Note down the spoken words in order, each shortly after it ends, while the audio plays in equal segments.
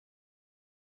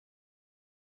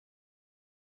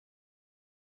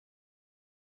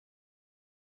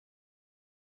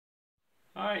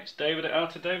Hi, it's David at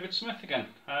Art of David Smith again.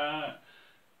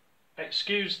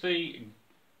 Excuse the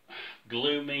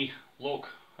gloomy look.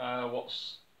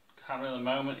 What's happening at the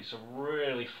moment? It's a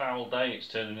really foul day it's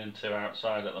turning into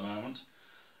outside at the moment.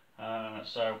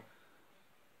 So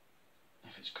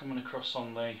if it's coming across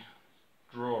on the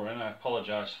drawing, I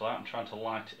apologise for that. I'm trying to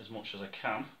light it as much as I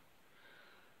can.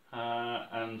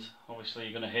 And obviously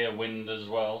you're going to hear wind as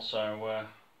well, so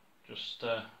just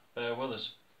bear with us.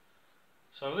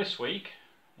 So this week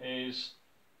is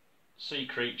sea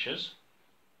creatures.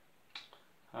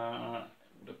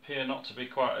 Would appear not to be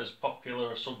quite as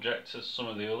popular a subject as some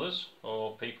of the others,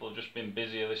 or people have just been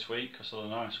busier this week because of the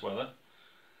nice weather.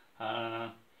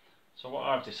 So what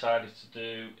I've decided to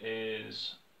do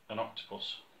is an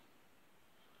octopus.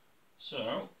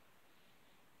 So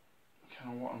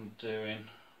kind of what I'm doing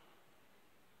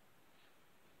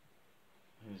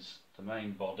is the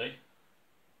main body,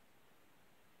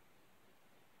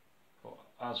 but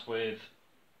as with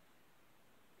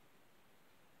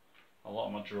a lot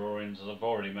of my drawings, as I've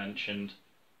already mentioned,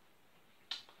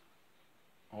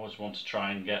 I always want to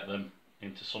try and get them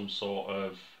into some sort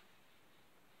of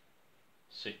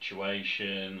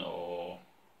situation or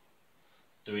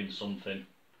doing something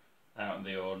out of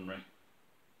the ordinary,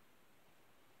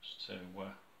 just to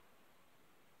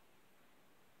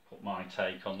put my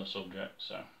take on the subject.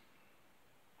 So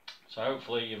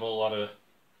hopefully you've all had a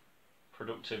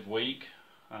productive week.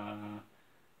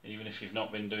 Even if you've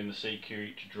not been doing the sea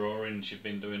creature drawings, you've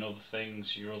been doing other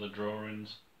things, your other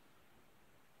drawings,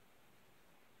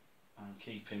 and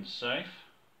keeping safe.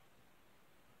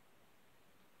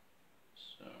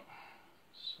 So,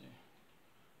 let's see,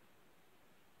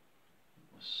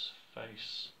 this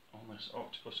face on this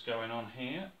octopus going on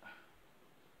here.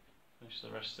 Finish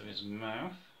the rest of his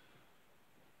mouth.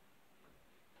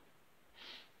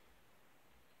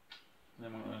 And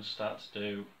then what I'm going to start to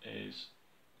do is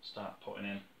start putting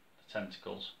in the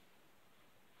tentacles.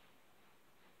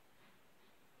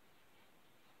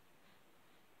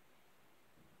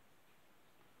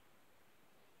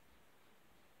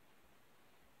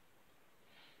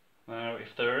 Now,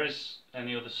 if there is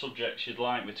any other subjects you'd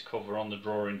like me to cover on the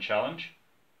drawing challenge,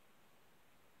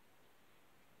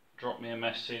 drop me a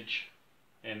message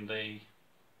in the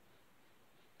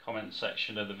comment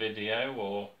section of the video,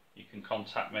 or you can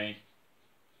contact me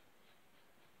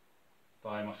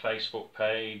by my Facebook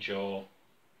page or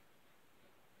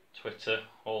Twitter.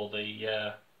 All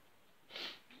the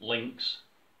links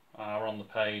are on the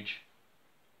page,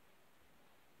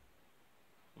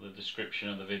 the description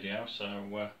of the video,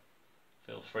 so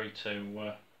feel free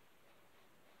to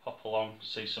hop along,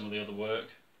 see some of the other work.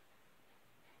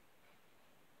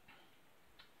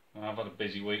 I've had a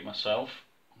busy week myself.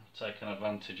 I've taken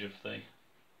advantage of the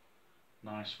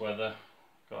nice weather,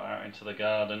 got out into the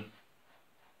garden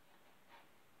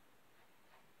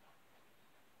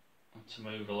and to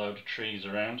move a load of trees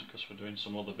around because we're doing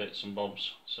some other bits and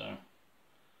bobs. So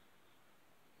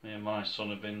me and my son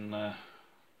have been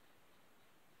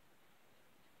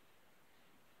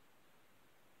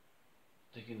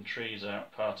digging trees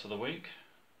out part of the week.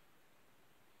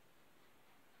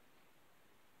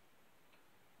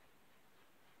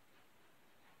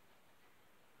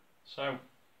 So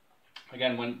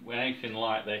again, when anything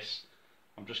like this,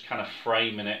 I'm just kind of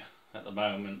framing it at the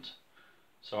moment.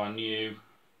 So I knew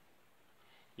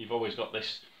you've always got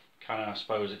this kind of, I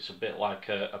suppose it's a bit like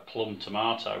a plum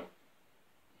tomato,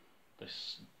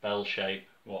 this bell shape,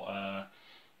 what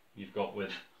you've got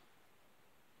with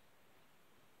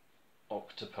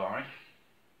octopi.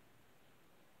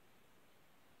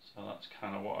 So that's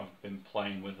kind of what I've been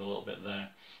playing with a little bit there.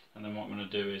 And then what I'm going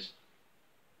to do is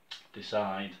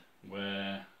decide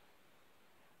where.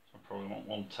 So I probably want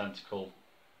one tentacle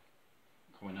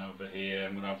coming over here.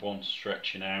 I'm going to have one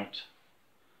stretching out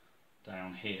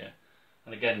down here.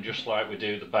 And again, just like we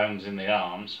do the bones in the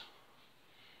arms,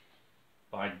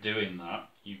 by doing that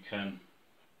you can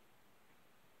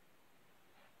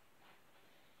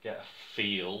get a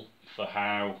feel for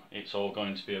how it's all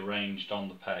going to be arranged on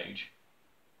the page.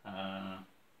 And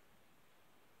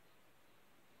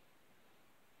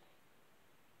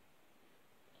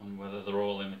whether they're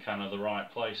all in the kind of the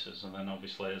right places, and then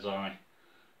obviously as I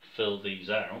fill these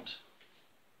out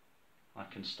I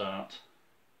can start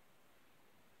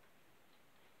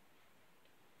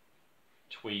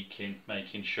tweaking,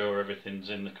 making sure everything's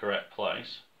in the correct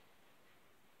place.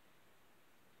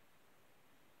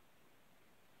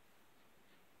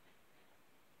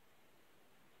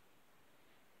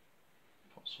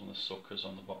 Put some of the suckers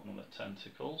on the bottom of the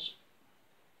tentacles.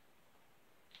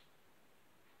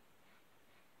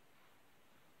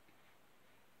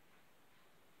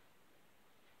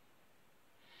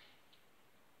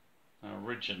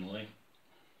 originally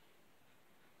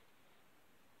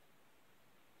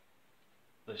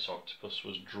this octopus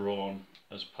was drawn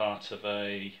as part of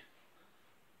a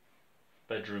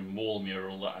bedroom wall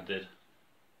mural that I did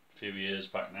a few years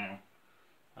back now.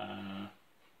 I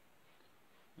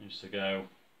used to go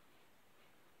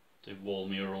do wall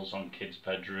murals on kids'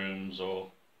 bedrooms or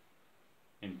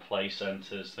in play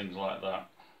centres, things like that.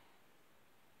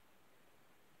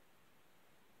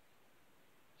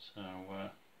 So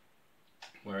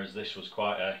whereas this was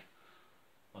quite a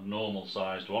normal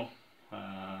sized one,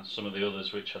 some of the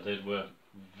others which I did were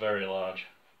very large.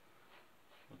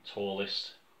 The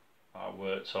tallest I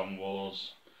worked on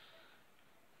was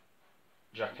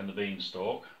Jack and the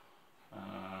Beanstalk,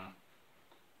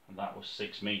 and that was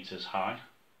 6 metres high,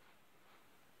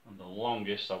 and the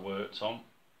longest I worked on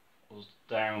was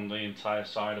down the entire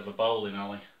side of a bowling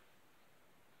alley.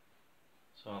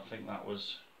 So I think that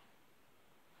was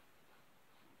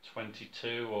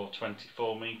 22 or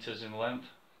 24 metres in length.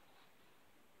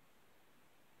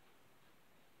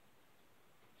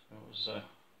 So it was a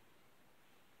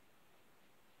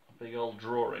big old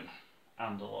drawing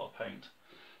and a lot of paint.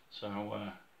 So come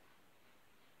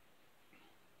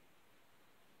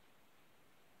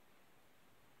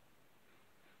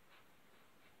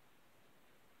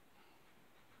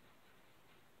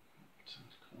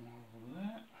over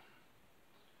there.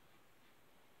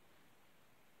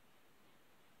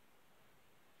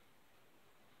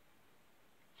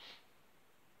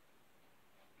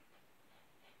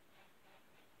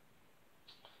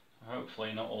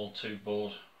 Hopefully not all too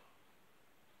bored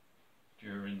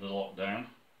during the lockdown.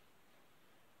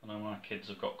 I know my kids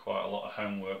have got quite a lot of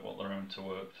homework what they're having to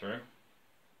work through.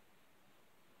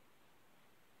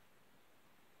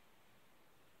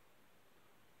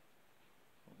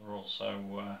 But they're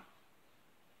also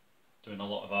doing a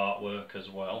lot of artwork as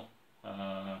well,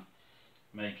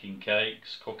 making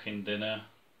cakes, cooking dinner.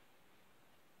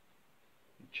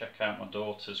 Check out my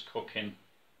daughter's cooking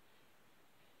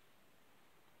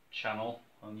channel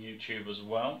on YouTube as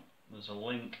well. There's a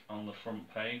link on the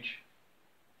front page.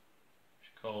 She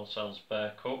calls herself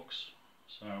Bear Cooks,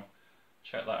 so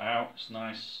check that out. It's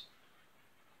nice,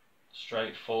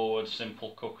 straightforward,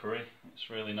 simple cookery. It's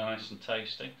really nice and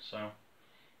tasty, so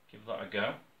give that a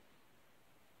go.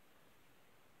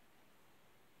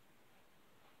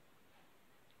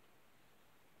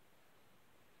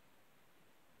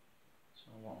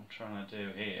 So what I'm trying to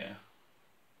do here,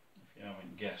 if you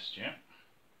haven't guessed yet,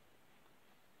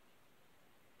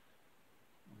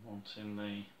 I'm wanting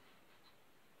the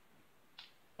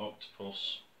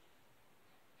octopus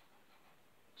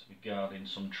to be guarding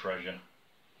some treasure.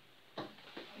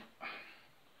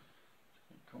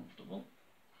 Comfortable.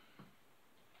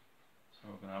 So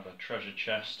we're going to have a treasure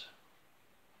chest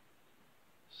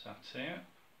sat here.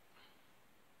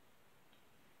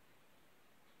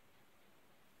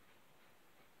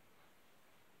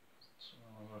 So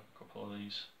I'll have a couple of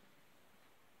these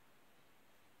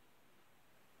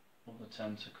other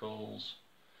tentacles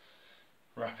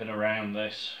wrapping around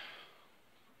this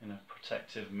in a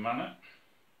protective manner.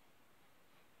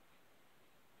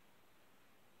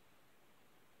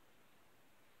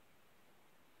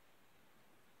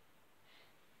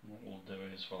 What we'll do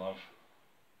is we'll have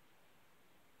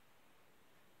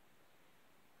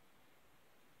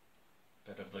a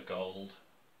bit of the gold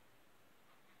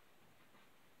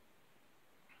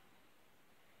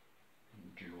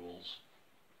and jewels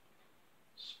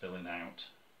spilling out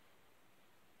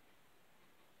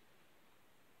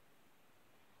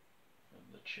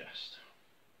of the chest.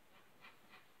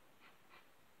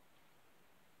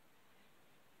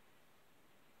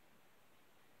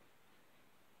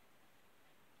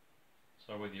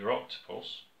 So with your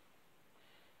octopus,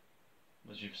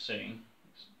 as you've seen,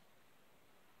 it's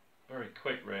very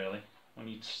quick really. When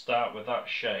you start with that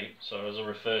shape, so as I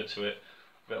referred to it,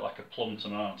 a bit like a plum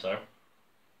tomato,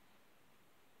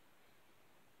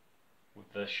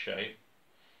 with this shape,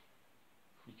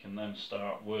 you can then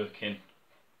start working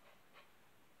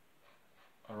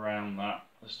around that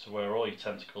as to where all your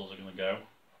tentacles are going to go.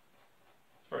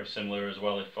 It's very similar as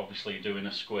well if obviously you're doing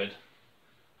a squid,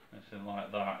 anything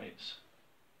like that, it's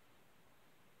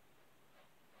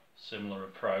similar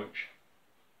approach.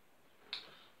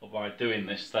 But by doing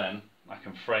this then, I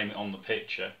can frame it on the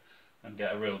picture and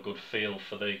get a real good feel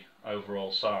for the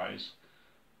overall size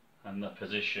and the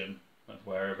position of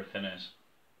where everything is.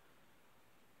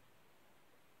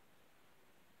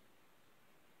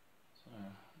 So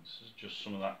this is just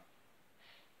some of that,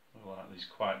 like these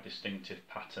quite distinctive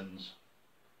patterns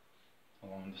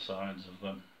along the sides of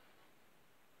them.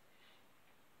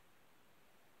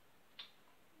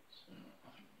 So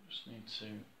I think we just need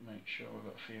to make sure we've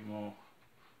got a few more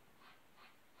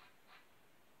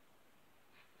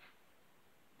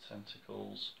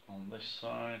tentacles on this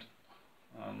side,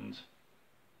 and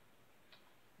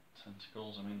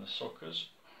tentacles, I mean the suckers.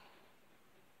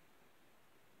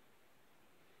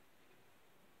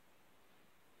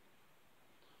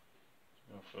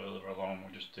 Go further along,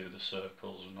 we just do the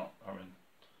circles, we're not having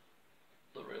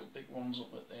the real big ones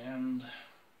up at the end.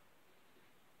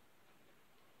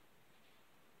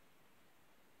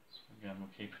 So again,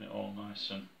 we're keeping it all nice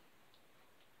and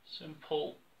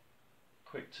simple,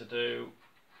 quick to do,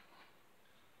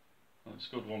 and it's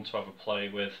a good one to have a play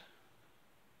with.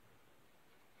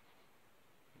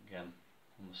 Again,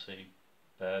 on the sea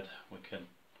bed we can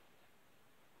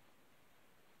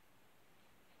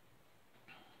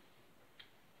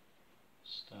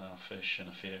starfish and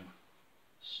a few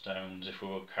stones if we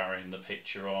were carrying the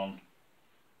picture on,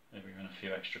 maybe even a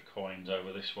few extra coins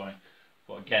over this way,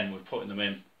 but again we're putting them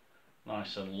in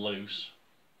nice and loose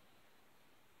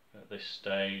at this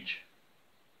stage.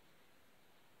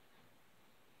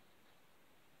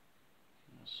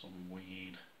 There's some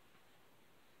weed.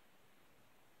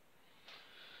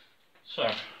 So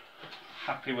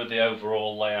happy with the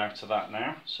overall layout of that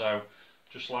now. So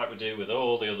just like we do with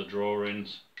all the other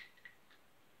drawings,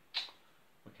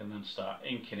 we can then start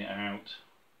inking it out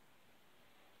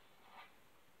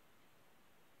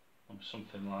on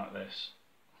something like this.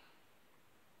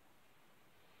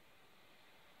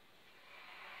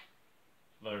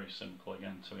 Very simple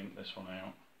again to ink this one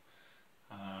out.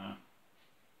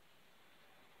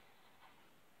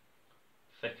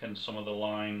 Thicken some of the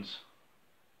lines,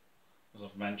 as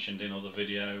I've mentioned in other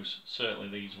videos, certainly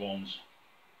these ones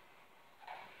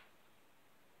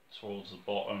towards the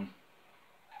bottom,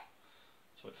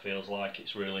 so it feels like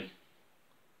it's really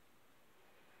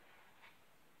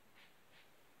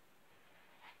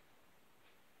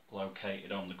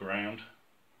located on the ground,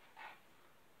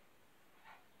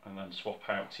 and then swap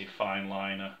out to your fine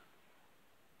liner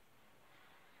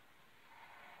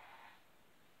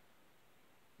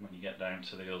when you get down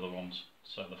to the other ones.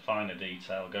 So the finer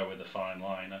detail, go with the fine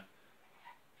liner.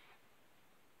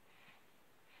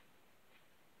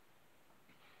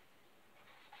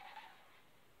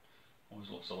 Always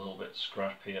looks a little bit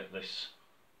scrappy at this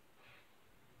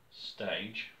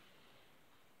stage.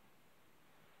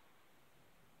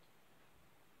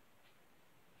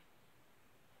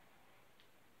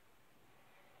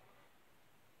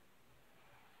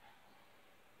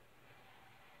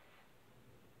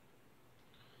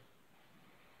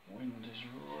 Wind is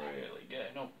really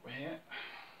getting up here.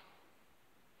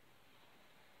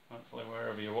 Hopefully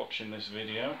wherever you're watching this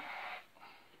video,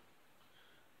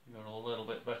 you've got a little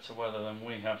bit better weather than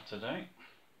we have today.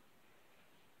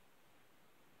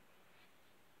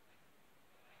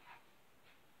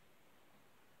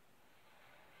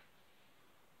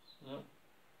 So,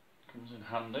 comes in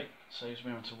handy, saves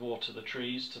me having to water the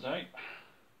trees today.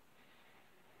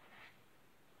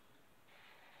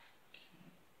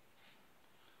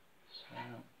 So,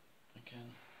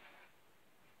 again,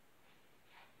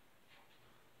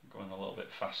 I'm going a little bit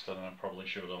faster than I probably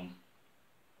should on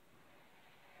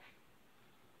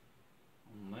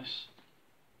this.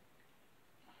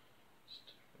 Let's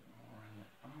do a bit more in the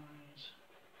eyes.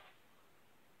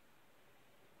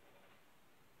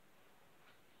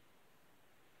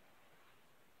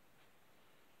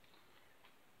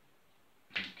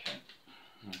 Okay,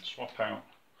 and swap out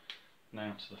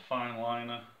now to the fine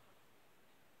liner.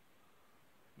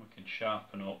 We can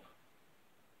sharpen up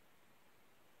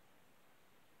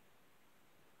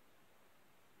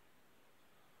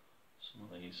some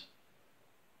of these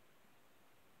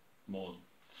more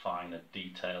finer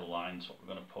detail lines, what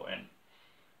we're going to put in,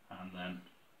 and then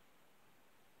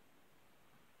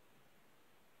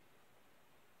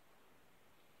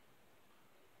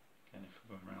again, if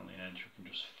we're going around the edge, we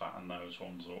can just fatten those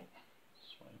ones up.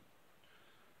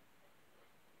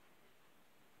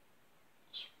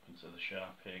 Swap into the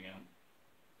Sharpie again.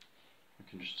 We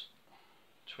can just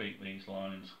tweak these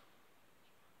lines.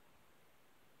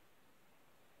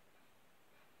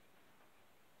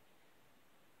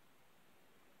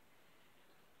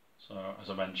 So as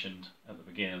I mentioned at the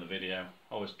beginning of the video,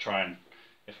 I always try and,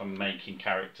 if I'm making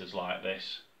characters like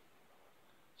this,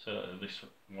 so this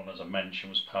one, as I mentioned,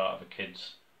 was part of a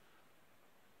kid's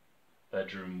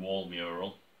bedroom wall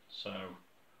mural, so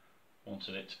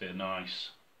wanted it to be a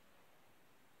nice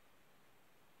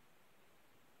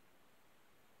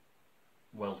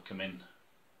welcoming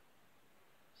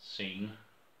scene.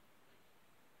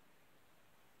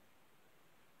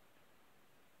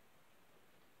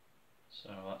 So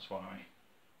that's why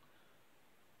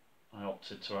I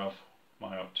opted to have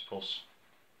my octopus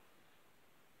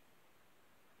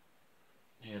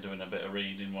here doing a bit of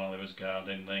reading while he was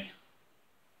guarding the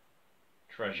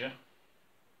treasure.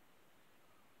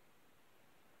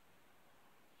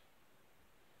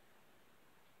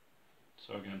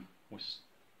 So again, we're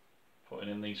putting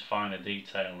in these finer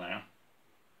detail now.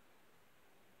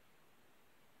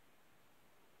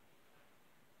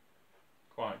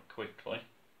 Quite quickly,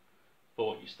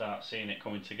 but you start seeing it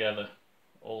coming together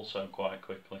also quite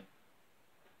quickly.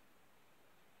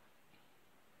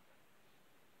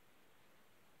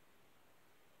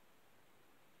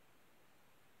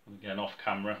 And again, off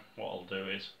camera, what I'll do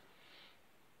is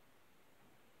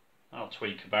I'll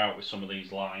tweak about with some of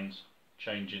these lines,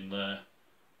 changing the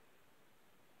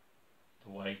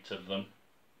weight of them.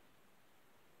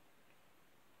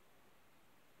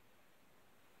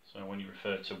 So when you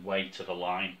refer to weight of a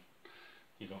line,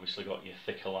 you've obviously got your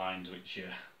thicker lines, which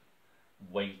are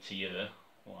weightier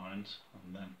lines,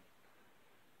 and then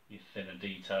your thinner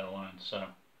detail lines. So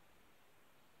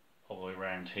probably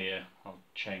around here I'll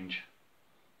change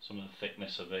some of the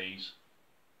thickness of these.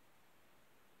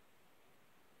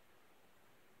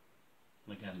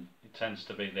 And again, it tends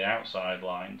to be the outside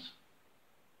lines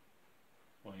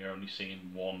where you're only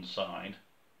seeing one side.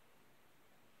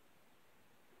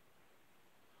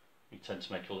 You tend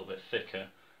to make it a little bit thicker.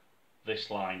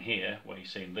 This line here, where you're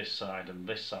seeing this side and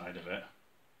this side of it,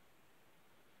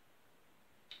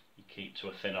 you keep to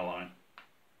a thinner line.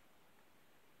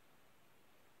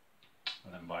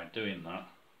 And then by doing that,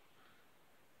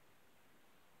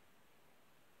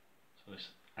 so this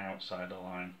outside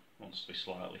line wants to be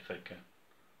slightly thicker.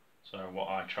 So what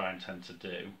I try and tend to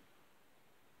do,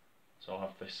 so I'll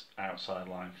have this outside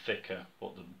line thicker,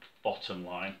 but the bottom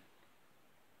line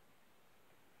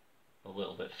a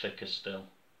little bit thicker still.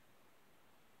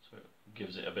 So it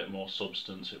gives it a bit more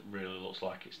substance. It really looks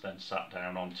like it's then sat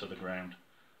down onto the ground.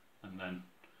 And then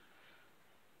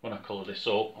when I colour this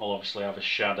up, I'll obviously have a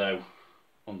shadow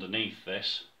underneath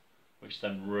this, which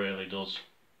then really does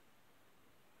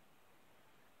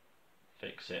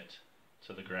fix it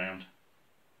to the ground,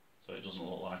 so it doesn't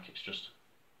look like it's just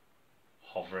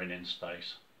hovering in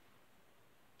space.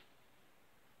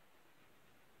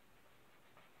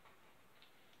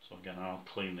 So again, I'll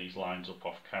clean these lines up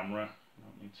off camera. You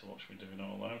don't need to watch me doing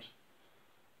all that.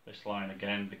 This line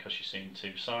again, because you're seeing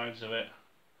two sides of it,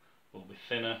 will be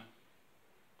thinner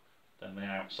than the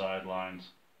outside lines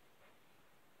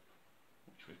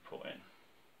which we've put in.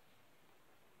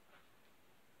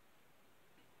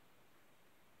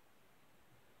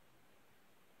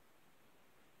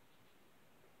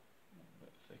 A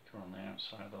bit thicker on the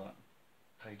outside of that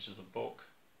page of the book,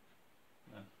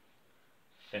 and then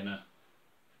thinner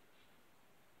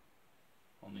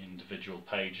on the individual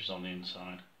pages on the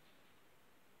inside.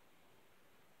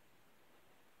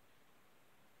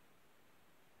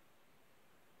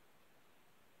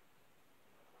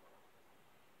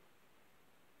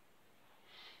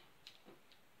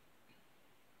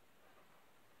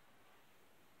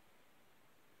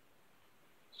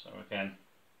 So again,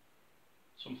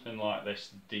 something like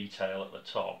this detail at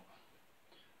the top,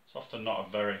 it's often not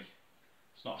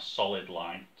it's not a solid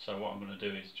line. So what I'm going to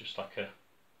do is just like a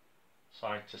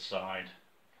side to side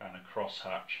kind of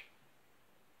crosshatch,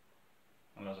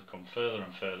 and as I come further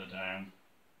and further down,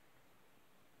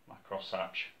 my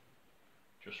crosshatch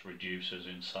just reduces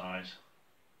in size,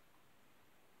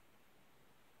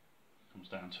 comes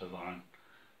down to a line,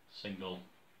 single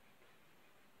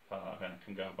part. Again, I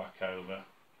can go back over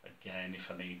again if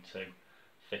I need to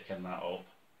thicken that up,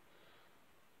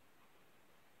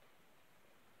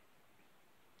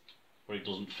 but it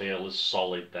doesn't feel as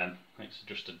solid then. It's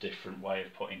just a different way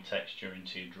of putting texture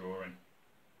into your drawing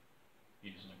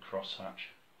using a crosshatch.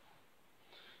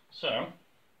 So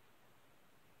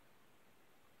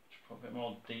just put a bit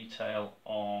more detail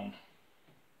on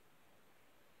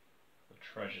the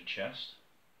treasure chest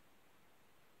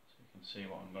so you can see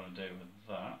what I'm going to do with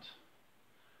that.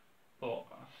 But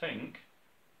I think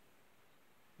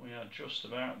we are just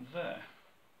about there.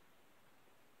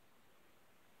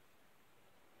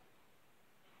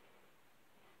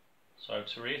 So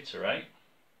to reiterate,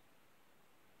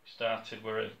 we started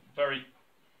with a very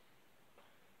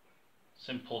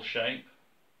simple shape,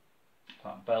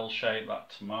 that bell shape, that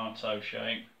tomato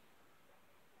shape.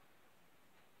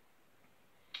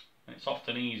 And it's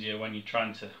often easier when you're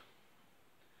trying to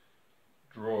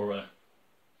draw a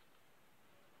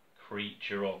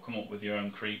creature or come up with your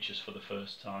own creatures for the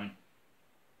first time,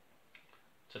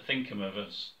 to think of them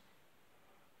as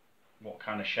what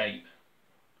kind of shape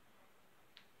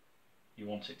you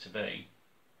want it to be.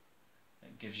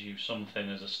 It gives you something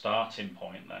as a starting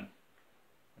point then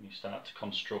when you start to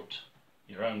construct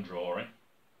your own drawing,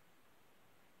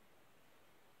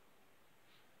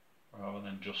 rather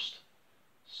than just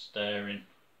staring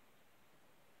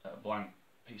at a blank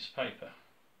piece of paper.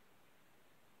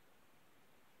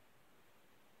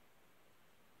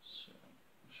 So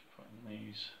just putting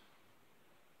these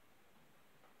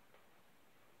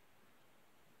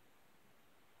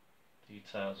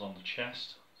details on the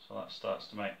chest, so that starts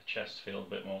to make the chest feel a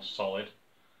bit more solid.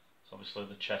 So obviously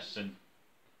the chests in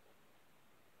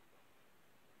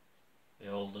the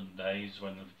olden days,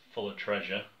 when they're full of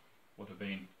treasure, would have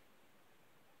been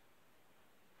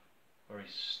very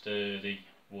sturdy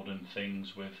wooden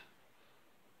things with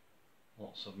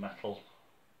lots of metal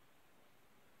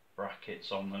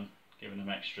brackets on them, giving them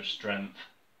extra strength.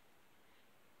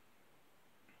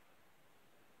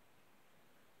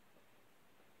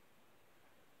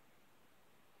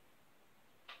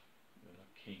 With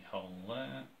a keyhole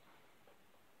there.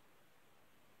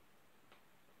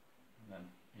 And then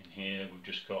in here we've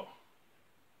just got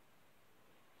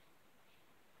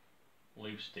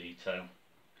loose detail.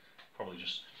 Probably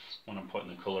just when I'm putting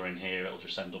the colour in here, it'll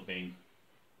just end up being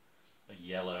a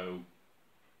yellow,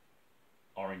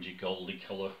 orangey, goldy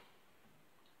colour.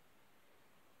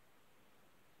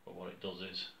 But what it does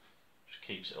is just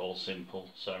keeps it all simple,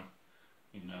 so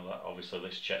you know that obviously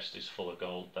this chest is full of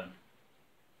gold then.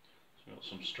 So we've got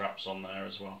some straps on there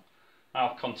as well.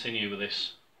 I'll continue with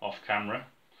this off camera,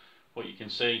 but you can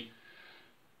see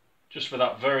just with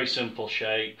that very simple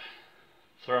shape,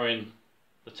 throwing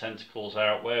the tentacles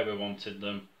out where we wanted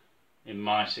them. In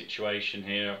my situation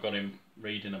here, I've got him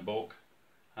reading a book,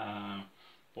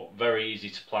 but very easy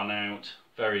to plan out,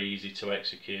 very easy to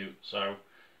execute, so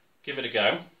give it a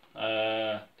go.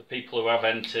 The people who have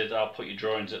entered, I'll put your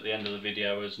drawings at the end of the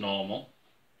video as normal.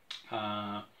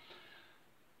 I've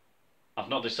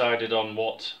not decided on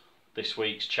what this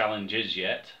week's challenge is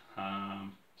yet,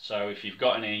 so if you've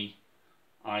got any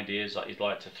ideas that you'd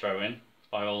like to throw in,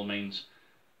 by all means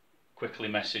quickly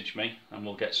message me and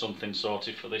we'll get something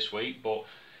sorted for this week. But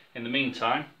in the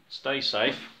meantime, stay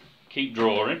safe, keep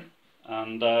drawing,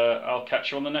 and I'll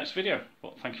catch you on the next video.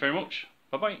 But thank you very much.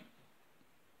 Bye bye.